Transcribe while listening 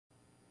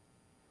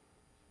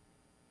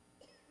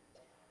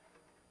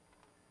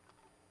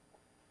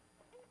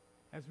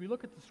As we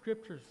look at the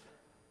scriptures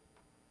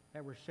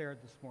that were shared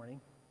this morning,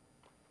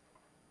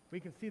 we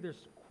can see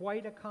there's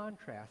quite a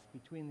contrast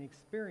between the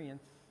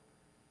experience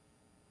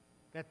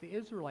that the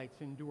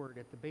Israelites endured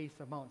at the base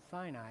of Mount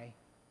Sinai,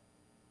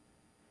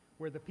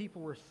 where the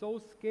people were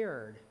so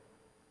scared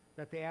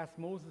that they asked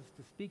Moses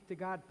to speak to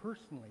God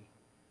personally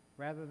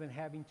rather than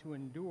having to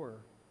endure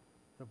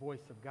the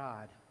voice of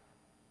God.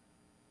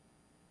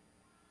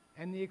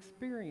 And the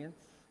experience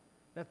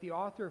that the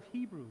author of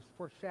Hebrews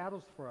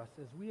foreshadows for us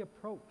as we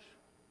approach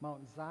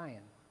Mount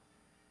Zion,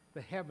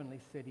 the heavenly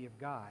city of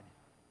God.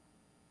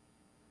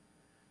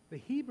 The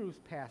Hebrews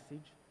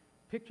passage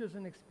pictures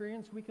an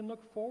experience we can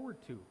look forward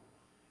to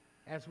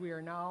as we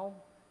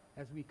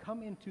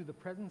come into the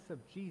presence of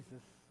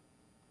Jesus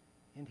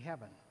in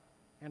heaven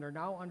and are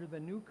now under the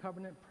new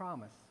covenant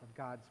promise of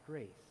God's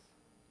grace.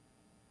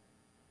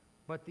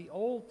 But the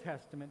Old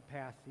Testament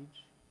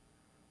passage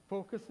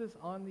focuses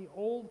on the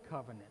Old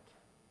Covenant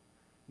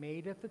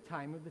made at the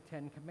time of the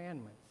Ten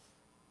Commandments.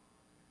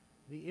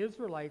 The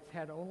Israelites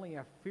had only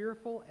a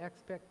fearful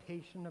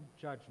expectation of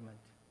judgment,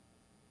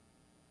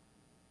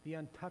 the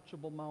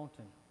untouchable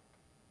mountain,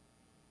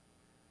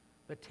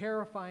 the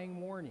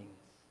terrifying warnings,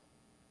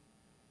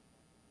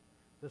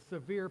 the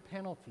severe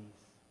penalties,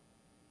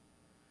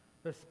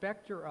 the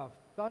specter of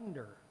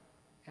thunder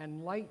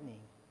and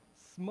lightning,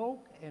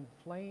 smoke and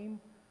flame,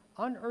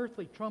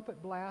 unearthly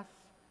trumpet blasts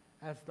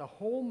as the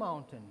whole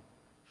mountain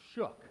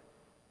shook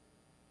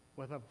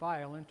with a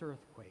violent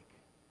earthquake.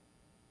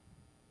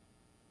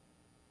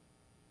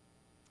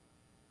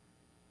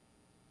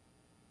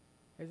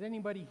 Has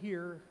anybody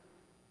here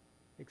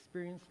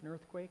experienced an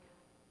earthquake?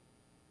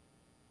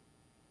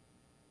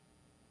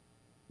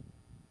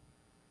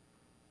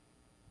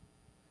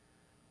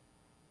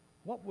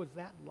 What was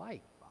that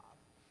like, Bob?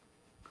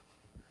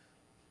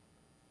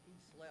 He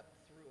slept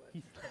through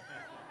it.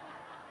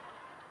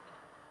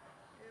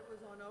 It was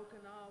on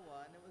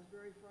Okinawa, and it was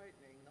very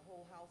frightening. The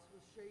whole house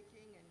was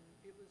shaking, and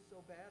it was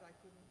so bad I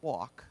couldn't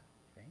walk.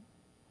 Okay.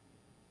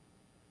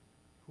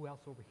 Who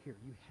else over here?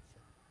 You had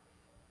some.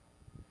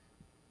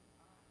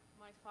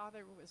 My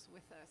father was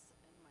with us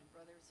in my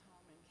brother's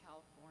home in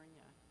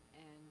California,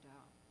 and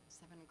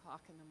 7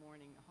 o'clock in the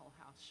morning, the whole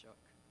house shook.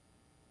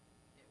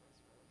 It was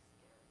really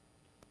scary.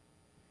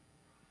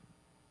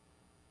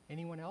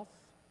 Anyone else?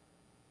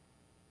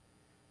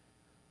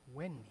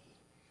 Wendy.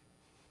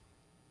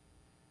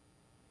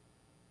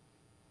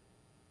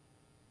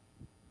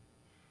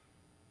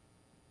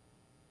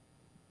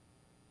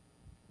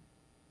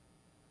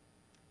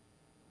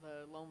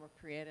 The Loma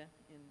Prieta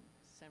in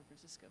San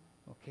Francisco.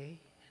 Okay.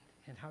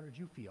 And how did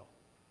you feel?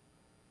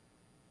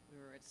 We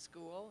were at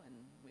school, and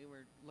we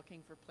were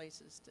looking for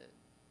places to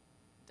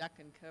duck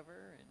and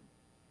cover, and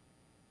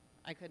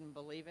I couldn't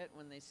believe it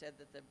when they said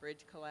that the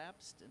bridge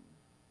collapsed, and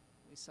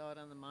we saw it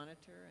on the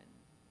monitor, and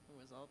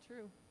it was all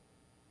true.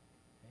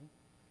 Okay.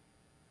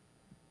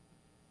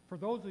 For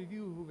those of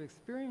you who've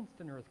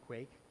experienced an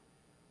earthquake,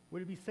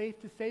 would it be safe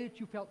to say that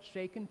you felt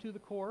shaken to the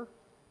core?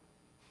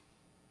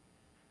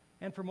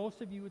 And for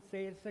most of you would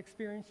say it's an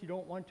experience you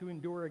don't want to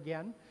endure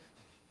again.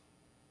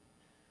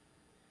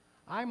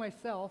 I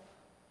myself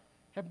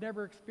have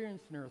never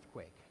experienced an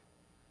earthquake.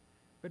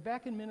 But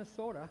back in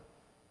Minnesota,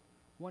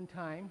 one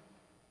time,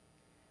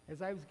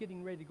 as I was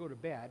getting ready to go to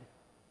bed,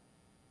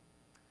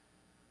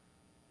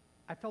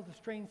 I felt a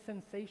strange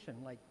sensation,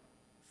 like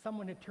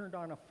someone had turned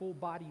on a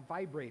full-body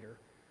vibrator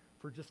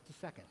for just a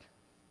second.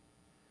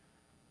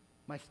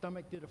 My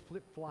stomach did a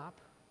flip-flop,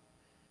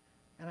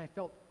 and I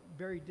felt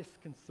very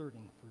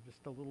disconcerting for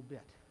just a little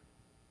bit.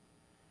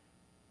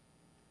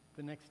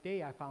 The next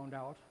day I found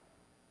out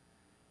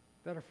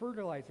that a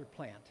fertilizer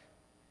plant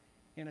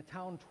in a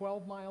town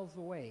 12 miles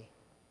away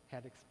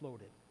had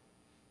exploded.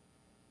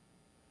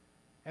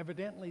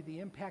 Evidently, the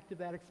impact of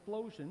that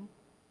explosion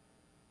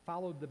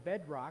followed the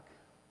bedrock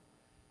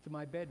to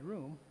my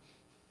bedroom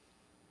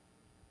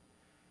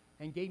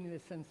and gave me the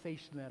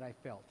sensation that I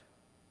felt,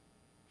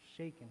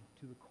 shaken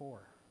to the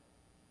core.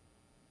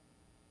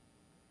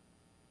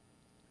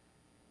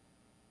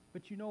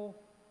 But you know,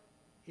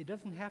 it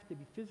doesn't have to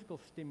be physical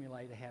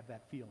stimuli to have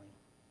that feeling.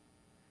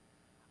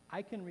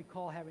 I can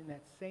recall having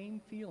that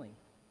same feeling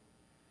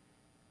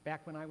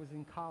back when I was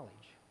in college.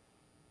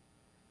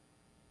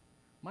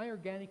 My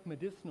organic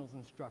medicinals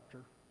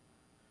instructor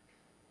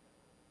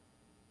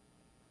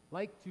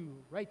liked to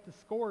write the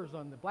scores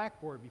on the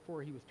blackboard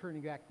before he was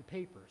turning back the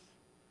papers.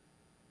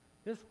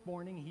 This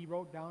morning he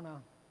wrote down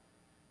a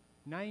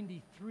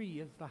 93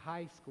 as the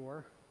high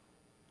score,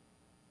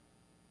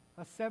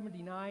 a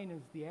 79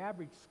 is the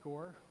average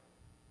score,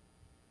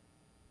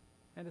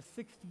 and a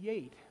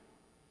 68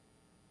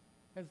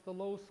 as the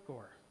low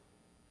score,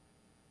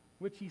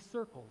 which he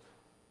circled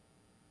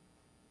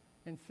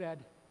and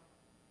said,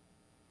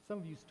 some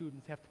of you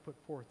students have to put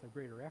forth a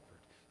greater effort.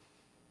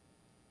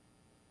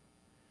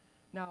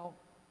 Now,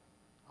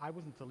 I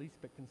wasn't the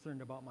least bit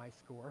concerned about my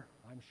score.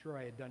 I'm sure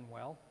I had done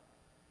well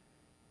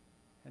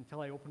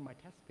until I opened my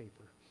test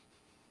paper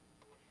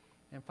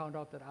and found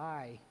out that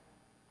I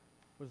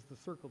was the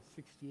circled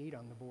 68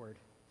 on the board,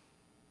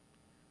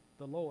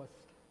 the lowest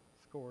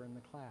score in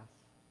the class.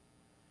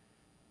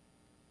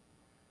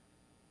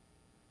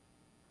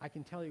 I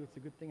can tell you it's a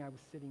good thing I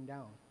was sitting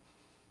down,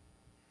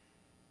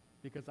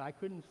 because I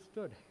couldn't have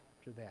stood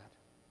after that.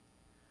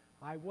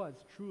 I was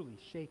truly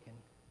shaken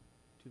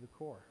to the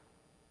core.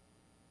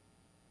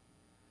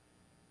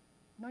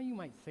 Now you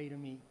might say to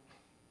me,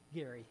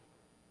 Gary,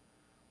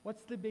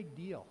 what's the big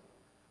deal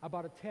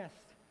about a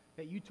test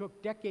that you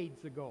took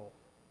decades ago?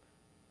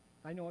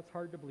 I know it's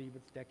hard to believe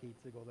it's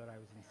decades ago that I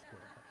was in school.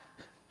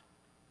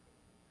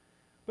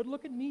 But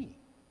look at me.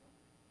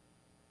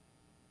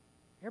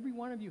 Every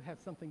one of you has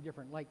something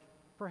different. Like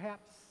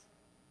perhaps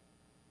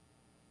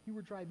you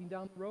were driving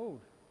down the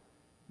road,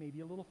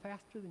 maybe a little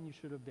faster than you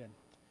should have been,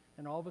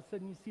 and all of a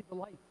sudden you see the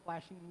light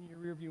flashing in your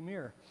rearview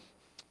mirror.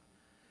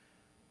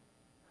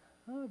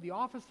 The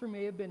officer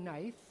may have been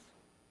nice,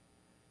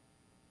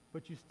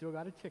 but you still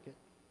got a ticket.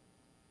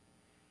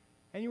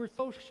 And you were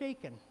so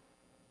shaken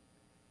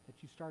that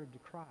you started to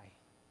cry.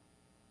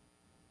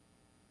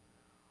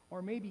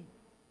 Or maybe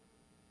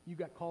you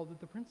got called to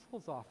the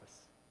principal's office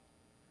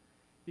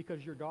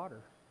because your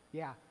daughter,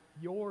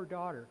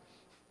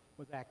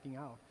 was acting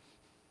out.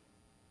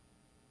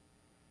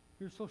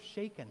 You're so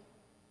shaken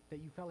that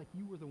you felt like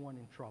you were the one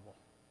in trouble.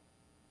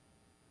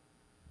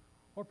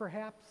 Or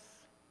perhaps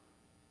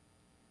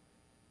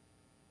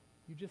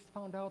you just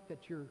found out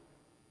that your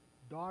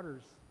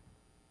daughter's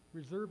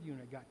reserve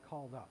unit got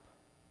called up.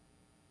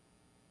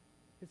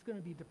 It's going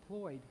to be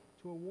deployed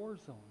to a war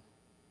zone.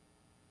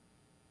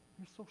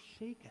 You're so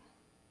shaken.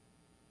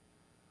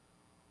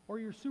 Or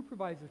your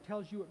supervisor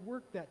tells you at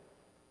work that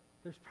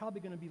there's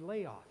probably going to be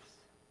layoffs.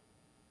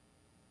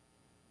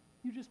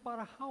 You just bought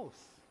a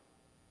house.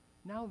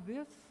 Now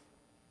this,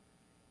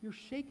 you're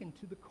shaken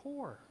to the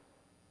core.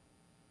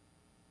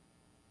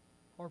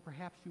 Or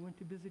perhaps you went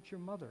to visit your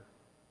mother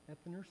at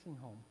the nursing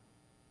home,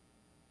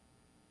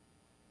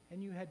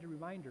 and you had to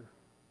remind her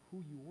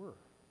who you were.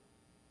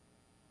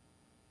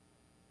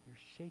 You're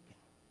shaken.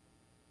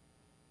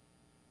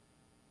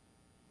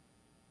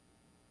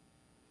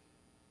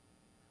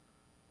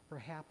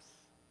 Perhaps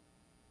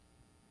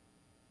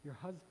your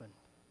husband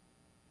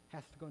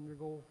has to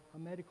undergo a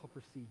medical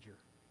procedure,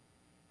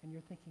 and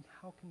you're thinking,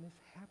 how can this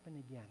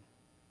happen again?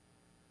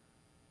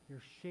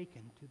 You're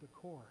shaken to the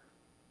core.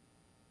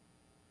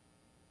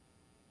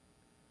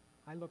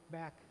 I look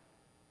back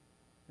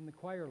in the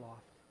choir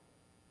loft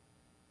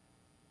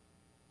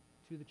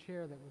to the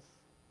chair that was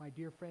my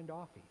dear friend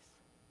Offie's.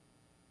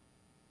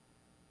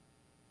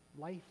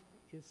 Life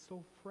is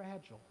so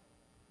fragile,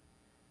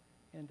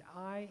 and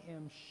I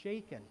am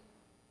shaken.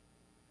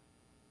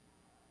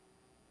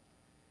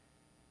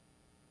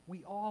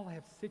 We all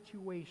have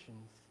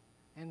situations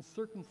and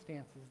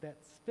circumstances that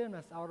spin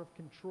us out of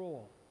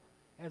control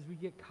as we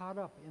get caught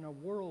up in a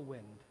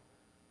whirlwind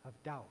of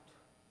doubt.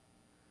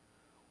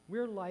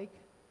 We're like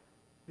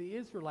the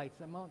Israelites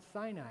at Mount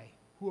Sinai,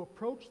 who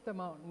approached the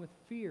mountain with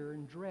fear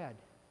and dread.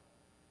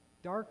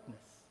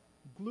 Darkness,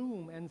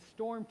 gloom, and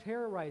storm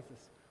terrorize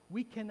us.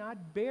 We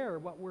cannot bear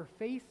what we're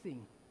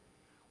facing.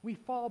 We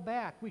fall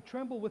back. We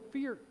tremble with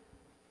fear.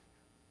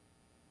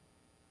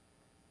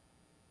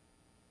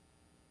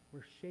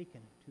 We're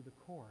shaken to the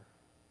core.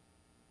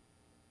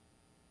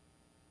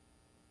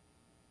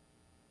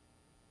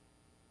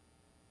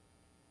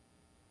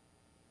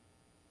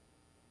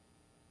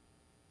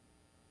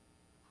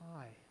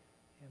 I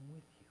am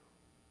with you.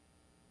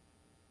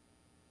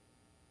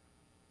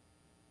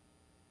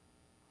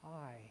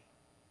 I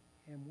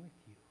am with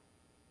you.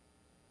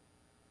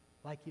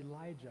 Like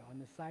Elijah on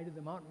the side of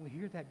the mountain, we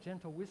hear that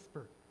gentle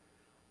whisper,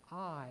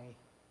 I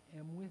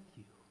am with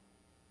you.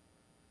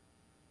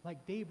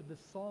 Like David the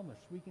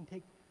psalmist, we can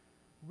take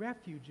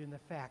refuge in the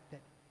fact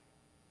that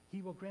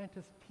he will grant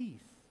us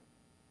peace.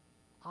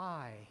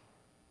 I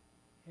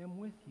am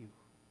with you.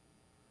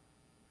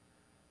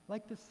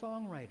 Like the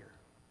songwriter,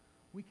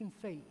 we can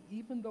say,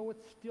 even though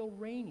it's still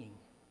raining,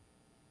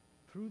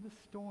 through the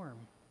storm,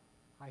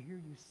 I hear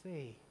you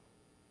say,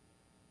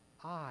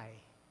 I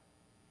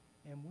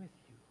am with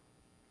you.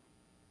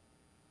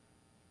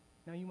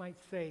 Now you might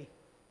say,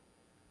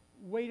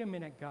 wait a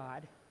minute,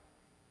 God.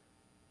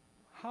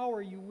 How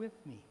are you with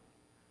me?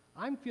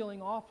 I'm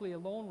feeling awfully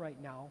alone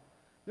right now.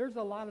 There's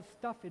a lot of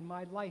stuff in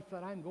my life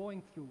that I'm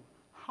going through.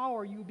 How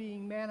are you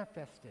being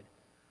manifested?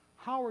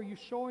 How are you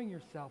showing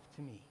yourself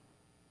to me?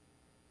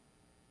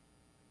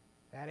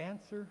 That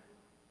answer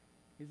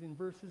is in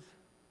verses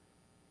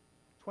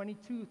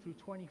 22 through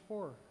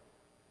 24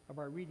 of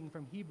our reading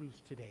from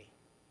Hebrews today,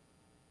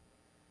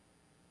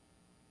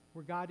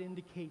 where God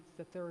indicates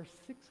that there are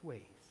 6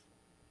 ways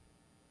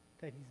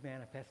that he's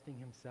manifesting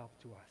himself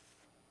to us.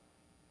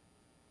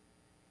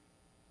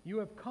 You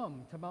have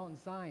come to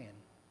Mount Zion,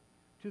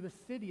 to the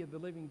city of the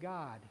living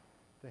God,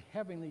 the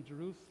heavenly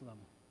Jerusalem.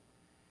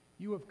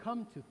 You have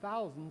come to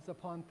thousands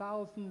upon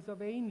thousands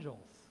of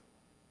angels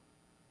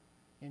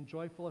in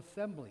joyful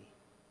assembly.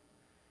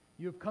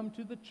 You have come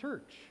to the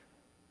church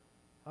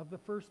of the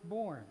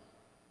firstborn,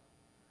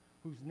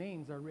 whose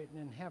names are written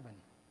in heaven.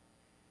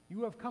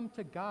 You have come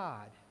to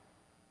God,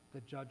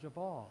 the judge of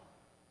all,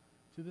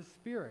 to the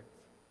spirits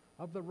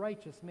of the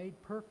righteous made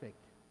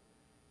perfect,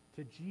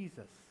 to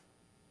Jesus,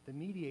 the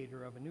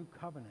mediator of a new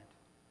covenant,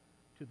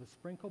 to the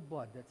sprinkled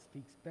blood that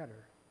speaks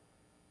better,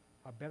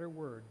 a better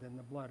word than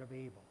the blood of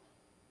Abel.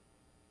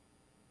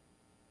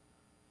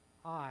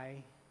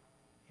 I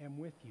am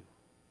with you.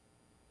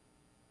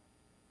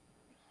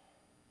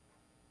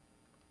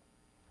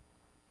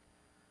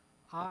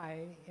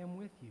 I am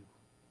with you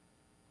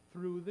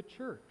through the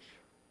church,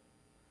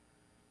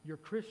 your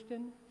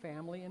Christian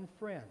family and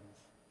friends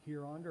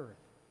here on earth,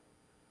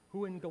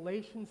 who in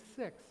Galatians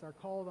 6 are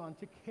called on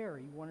to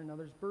carry one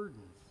another's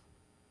burdens.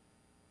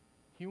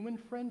 Human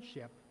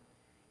friendship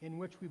in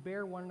which we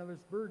bear one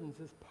another's burdens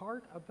is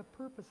part of the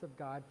purpose of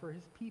God for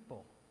his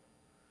people.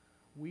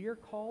 We are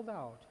called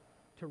out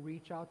to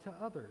reach out to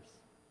others,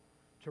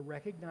 to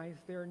recognize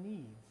their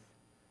needs,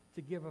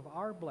 to give of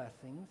our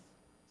blessings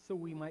so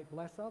we might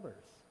bless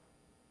others.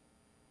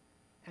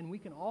 And we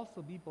can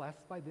also be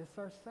blessed by this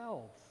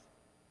ourselves.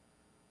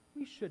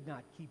 We should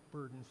not keep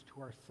burdens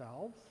to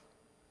ourselves,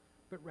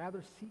 but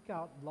rather seek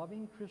out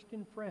loving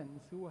Christian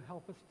friends who will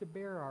help us to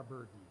bear our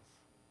burdens.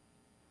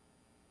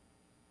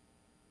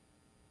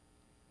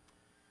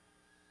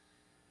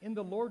 In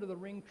the Lord of the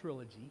Ring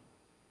trilogy,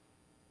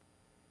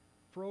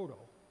 Frodo,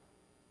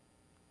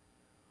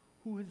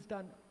 who has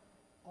done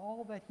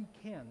all that he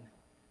can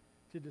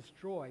to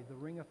destroy the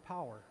Ring of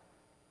Power,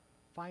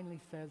 finally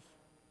says,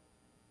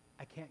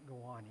 I can't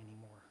go on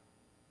anymore.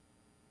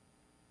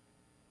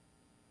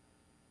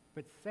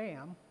 But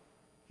Sam,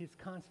 his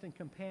constant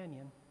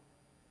companion,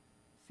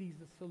 sees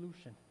a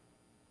solution.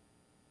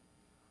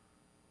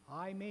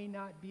 I may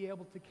not be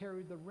able to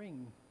carry the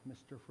ring,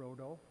 Mr.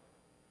 Frodo,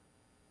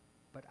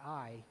 but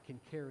I can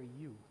carry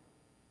you.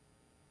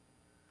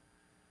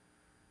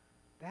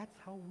 That's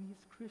how we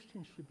as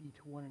Christians should be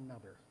to one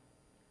another.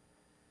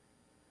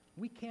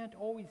 We can't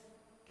always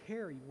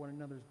carry one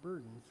another's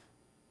burdens,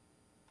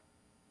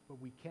 but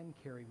we can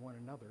carry one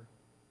another.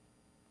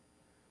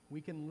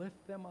 We can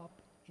lift them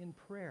up in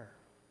prayer.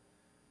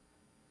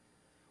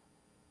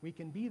 We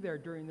can be there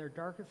during their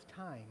darkest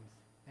times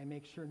and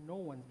make sure no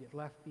one gets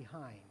left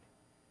behind,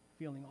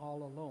 feeling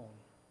all alone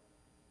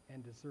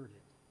and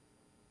deserted.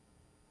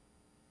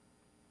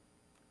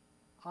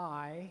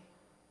 I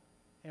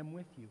am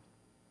with you.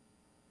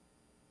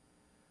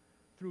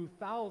 Through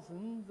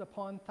thousands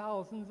upon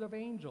thousands of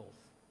angels.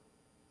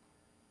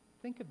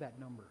 Think of that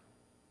number.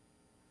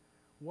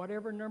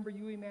 Whatever number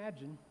you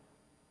imagine,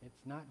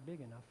 it's not big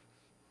enough.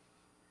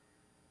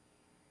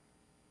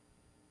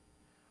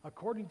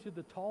 According to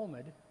the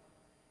Talmud,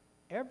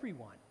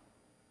 everyone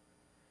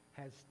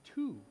has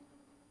 2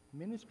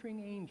 ministering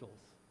angels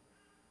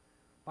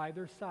by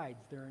their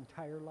sides their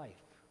entire life.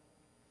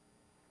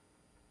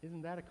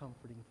 Isn't that a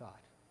comforting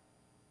thought?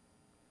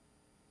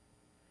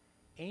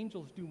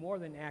 Angels do more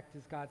than act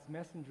as God's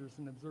messengers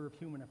and observe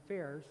human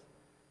affairs.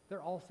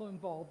 They're also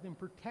involved in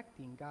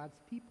protecting God's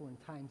people in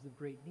times of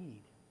great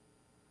need.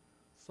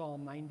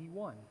 Psalm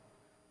 91,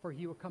 for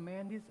he will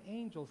command his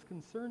angels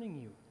concerning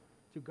you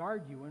to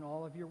guard you in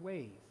all of your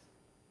ways.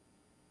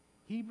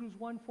 Hebrews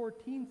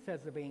 1:14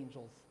 says of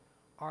angels,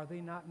 are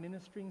they not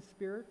ministering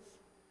spirits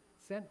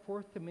sent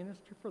forth to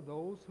minister for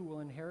those who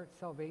will inherit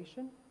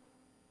salvation?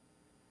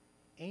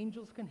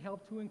 Angels can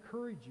help to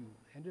encourage you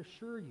and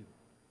assure you,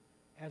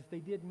 as they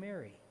did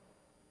Mary.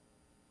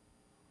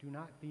 Do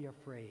not be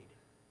afraid,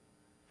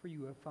 for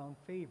you have found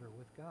favor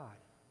with God.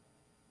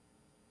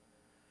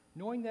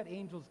 Knowing that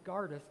angels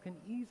guard us can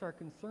ease our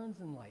concerns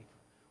in life.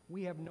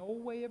 We have no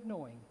way of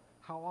knowing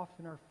how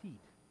often our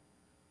feet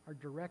are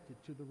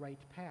directed to the right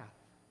path,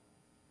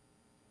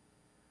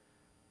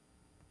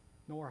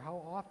 nor how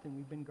often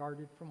we've been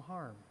guarded from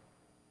harm.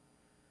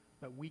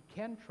 But we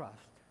can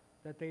trust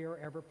that they are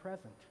ever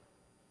present.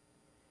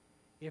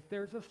 If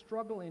there's a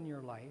struggle in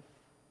your life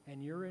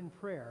and you're in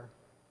prayer,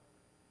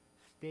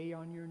 stay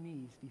on your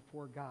knees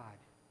before God,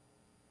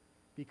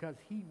 because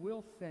he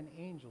will send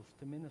angels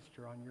to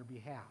minister on your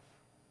behalf,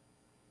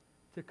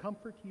 to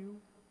comfort you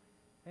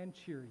and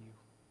cheer you,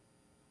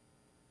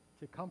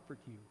 to comfort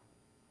you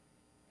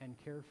and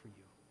care for you.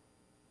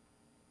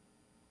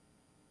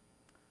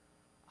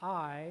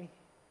 I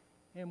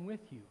am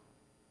with you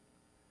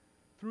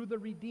through the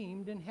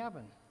redeemed in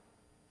heaven.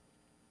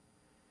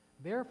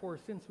 Therefore,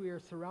 since we are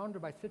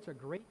surrounded by such a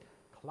great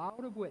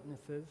cloud of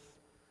witnesses,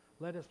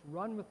 let us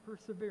run with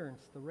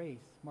perseverance the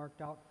race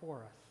marked out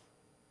for us.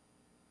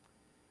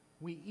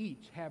 We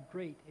each have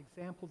great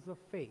examples of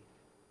faith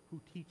who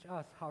teach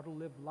us how to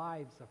live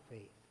lives of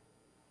faith.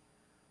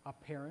 A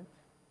parent,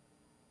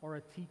 or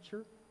a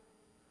teacher,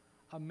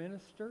 a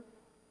minister,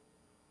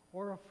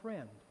 or a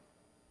friend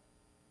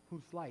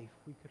whose life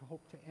we could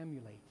hope to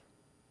emulate.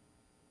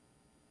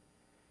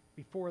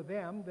 Before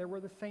them, there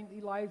were the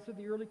saintly lives of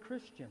the early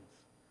Christians,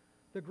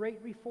 the great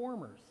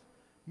reformers,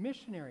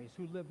 missionaries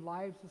who lived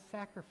lives of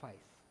sacrifice,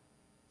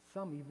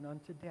 some even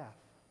unto death.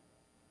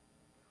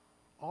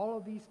 All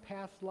of these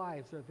past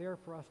lives are there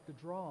for us to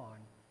draw on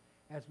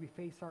as we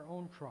face our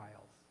own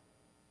trials.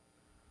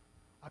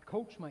 A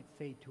coach might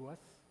say to us,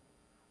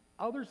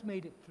 others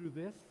made it through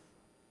this,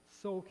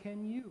 so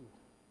can you.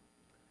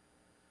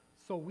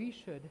 So we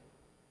should,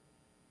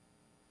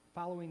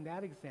 following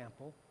that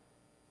example,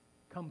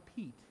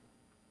 compete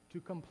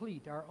to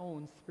complete our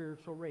own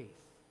spiritual race.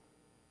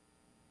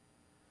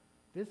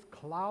 This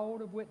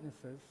cloud of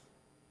witnesses,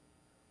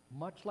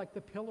 much like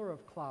the pillar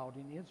of cloud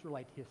in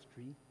Israelite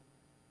history,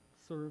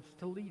 serves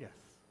to lead us.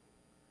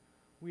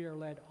 We are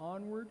led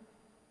onward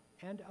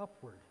and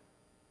upward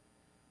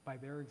by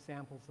their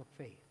examples of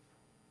faith.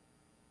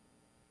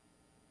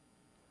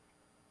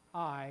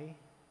 I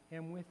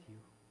am with you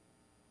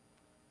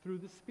through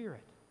the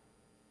Spirit.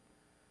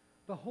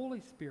 The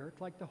Holy Spirit,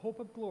 like the hope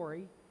of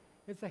glory,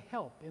 is a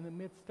help in the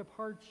midst of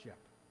hardship.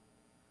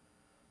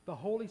 The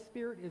Holy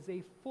Spirit is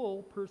a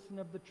full person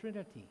of the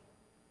Trinity.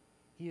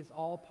 He is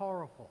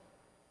all-powerful,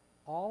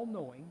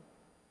 all-knowing,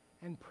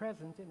 and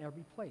present in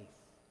every place.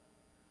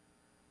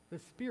 The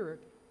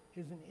Spirit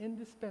is an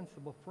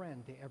indispensable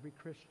friend to every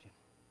Christian.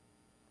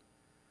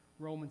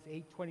 Romans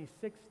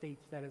 8:26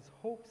 states that as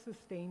hope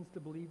sustains the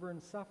believer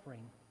in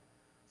suffering,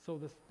 so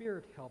the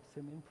Spirit helps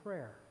him in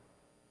prayer.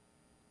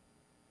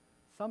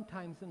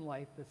 Sometimes in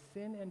life, the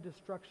sin and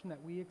destruction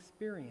that we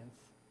experience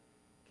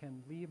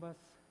can leave us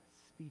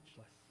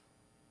speechless.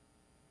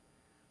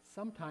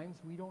 Sometimes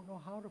we don't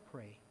know how to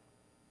pray,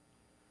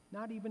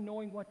 not even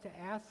knowing what to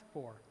ask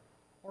for,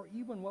 or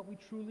even what we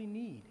truly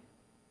need.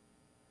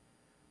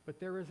 But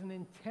there is an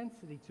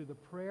intensity to the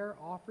prayer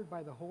offered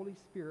by the Holy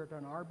Spirit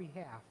on our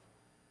behalf,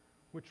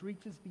 which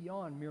reaches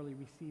beyond merely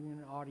receiving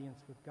an audience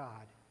with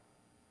God.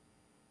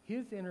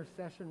 His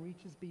intercession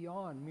reaches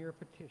beyond mere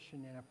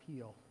petition and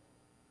appeal.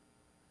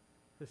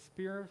 The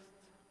Spirit's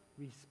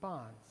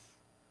response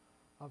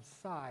of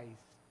sighs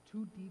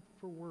too deep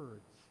for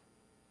words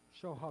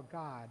show how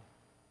God,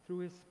 through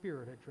His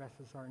Spirit,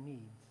 addresses our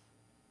needs.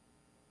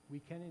 We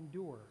can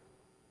endure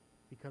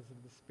because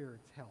of the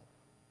Spirit's help.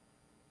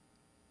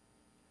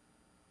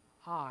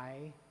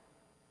 I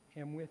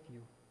am with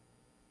you.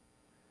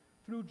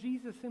 Through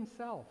Jesus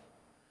himself,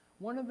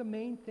 one of the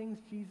main things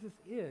Jesus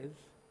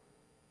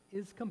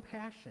is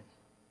compassion.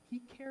 He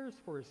cares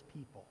for his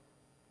people.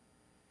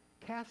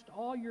 Cast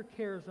all your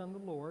cares on the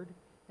Lord,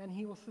 and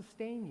he will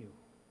sustain you.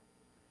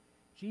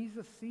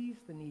 Jesus sees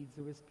the needs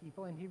of his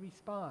people, and he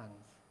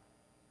responds.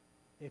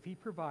 If he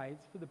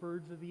provides for the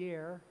birds of the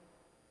air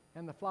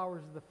and the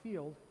flowers of the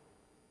field,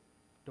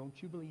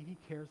 don't you believe he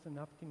cares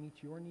enough to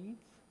meet your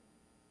needs?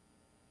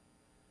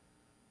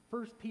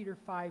 1 Peter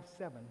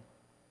 5:7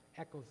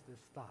 echoes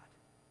this thought.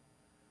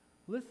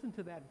 Listen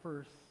to that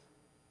verse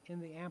in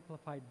the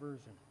Amplified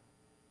Version.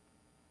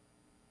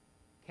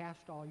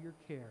 Cast all your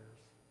cares,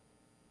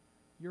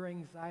 your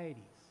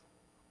anxieties,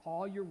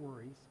 all your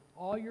worries,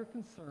 all your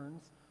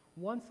concerns,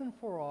 once and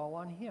for all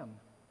on him,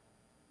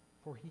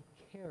 for he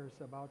cares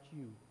about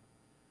you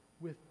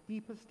with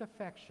deepest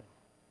affection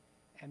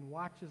and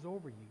watches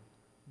over you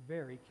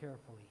very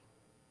carefully.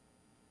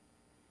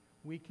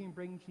 We can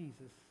bring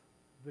Jesus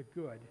the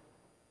good,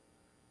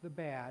 the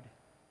bad,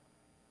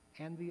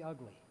 and the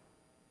ugly,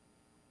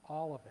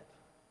 all of it.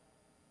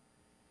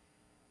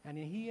 And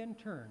he in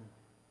turn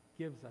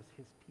gives us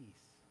his peace.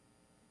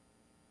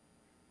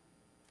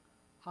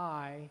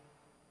 I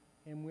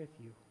am with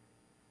you.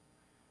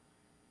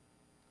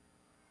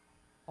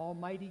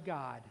 Almighty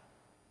God,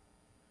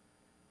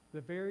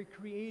 the very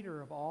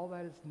creator of all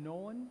that is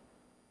known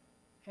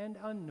and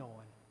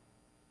unknown,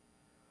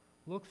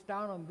 looks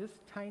down on this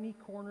tiny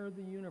corner of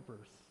the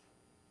universe,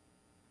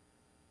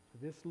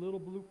 to this little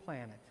blue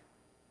planet,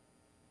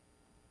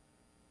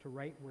 to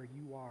right where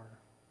you are.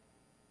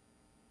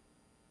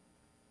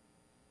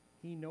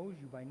 He knows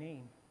you by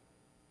name,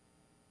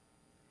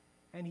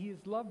 and he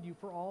has loved you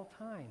for all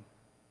time.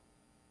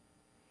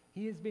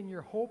 He has been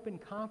your hope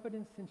and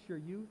confidence since your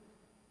youth,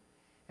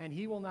 and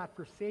he will not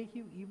forsake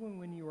you even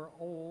when you are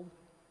old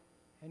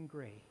and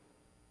gray.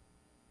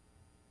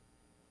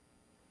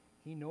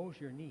 He knows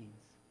your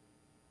needs,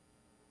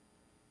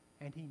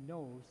 and he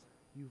knows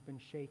you've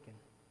been shaken.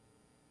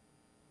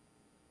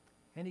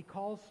 And he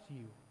calls to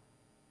you,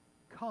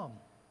 come,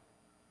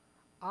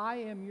 I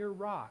am your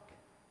rock,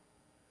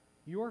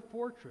 your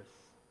fortress,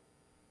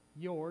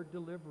 your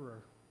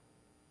deliverer.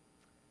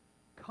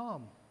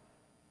 Come,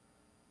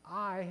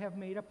 I have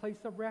made a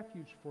place of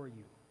refuge for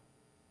you.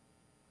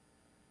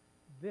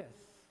 This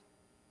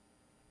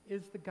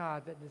is the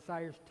God that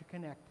desires to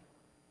connect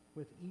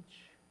with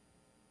each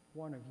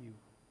one of you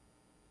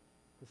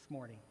this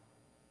morning.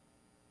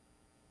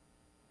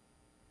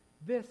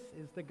 This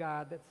is the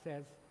God that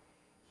says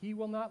he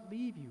will not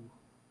leave you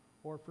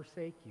or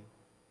forsake you.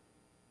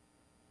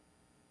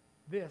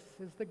 This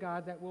is the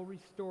God that will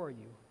restore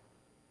you.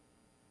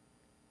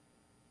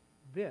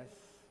 This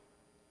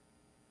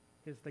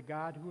is the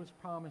God who has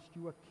promised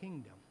you a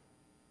kingdom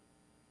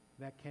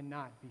that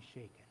cannot be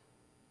shaken.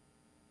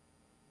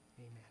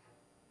 Amen.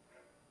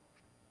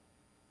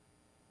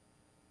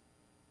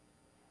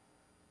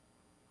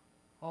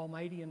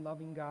 Almighty and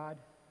loving God,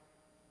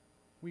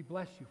 we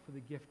bless you for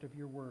the gift of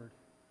your word,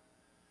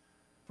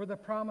 for the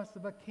promise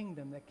of a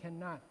kingdom that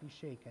cannot be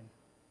shaken.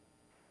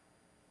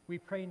 We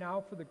pray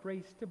now for the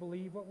grace to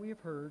believe what we have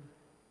heard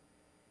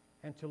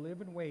and to live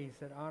in ways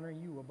that honor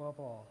you above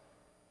all.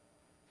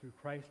 through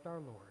Christ our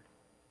Lord.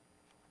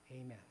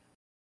 Amen.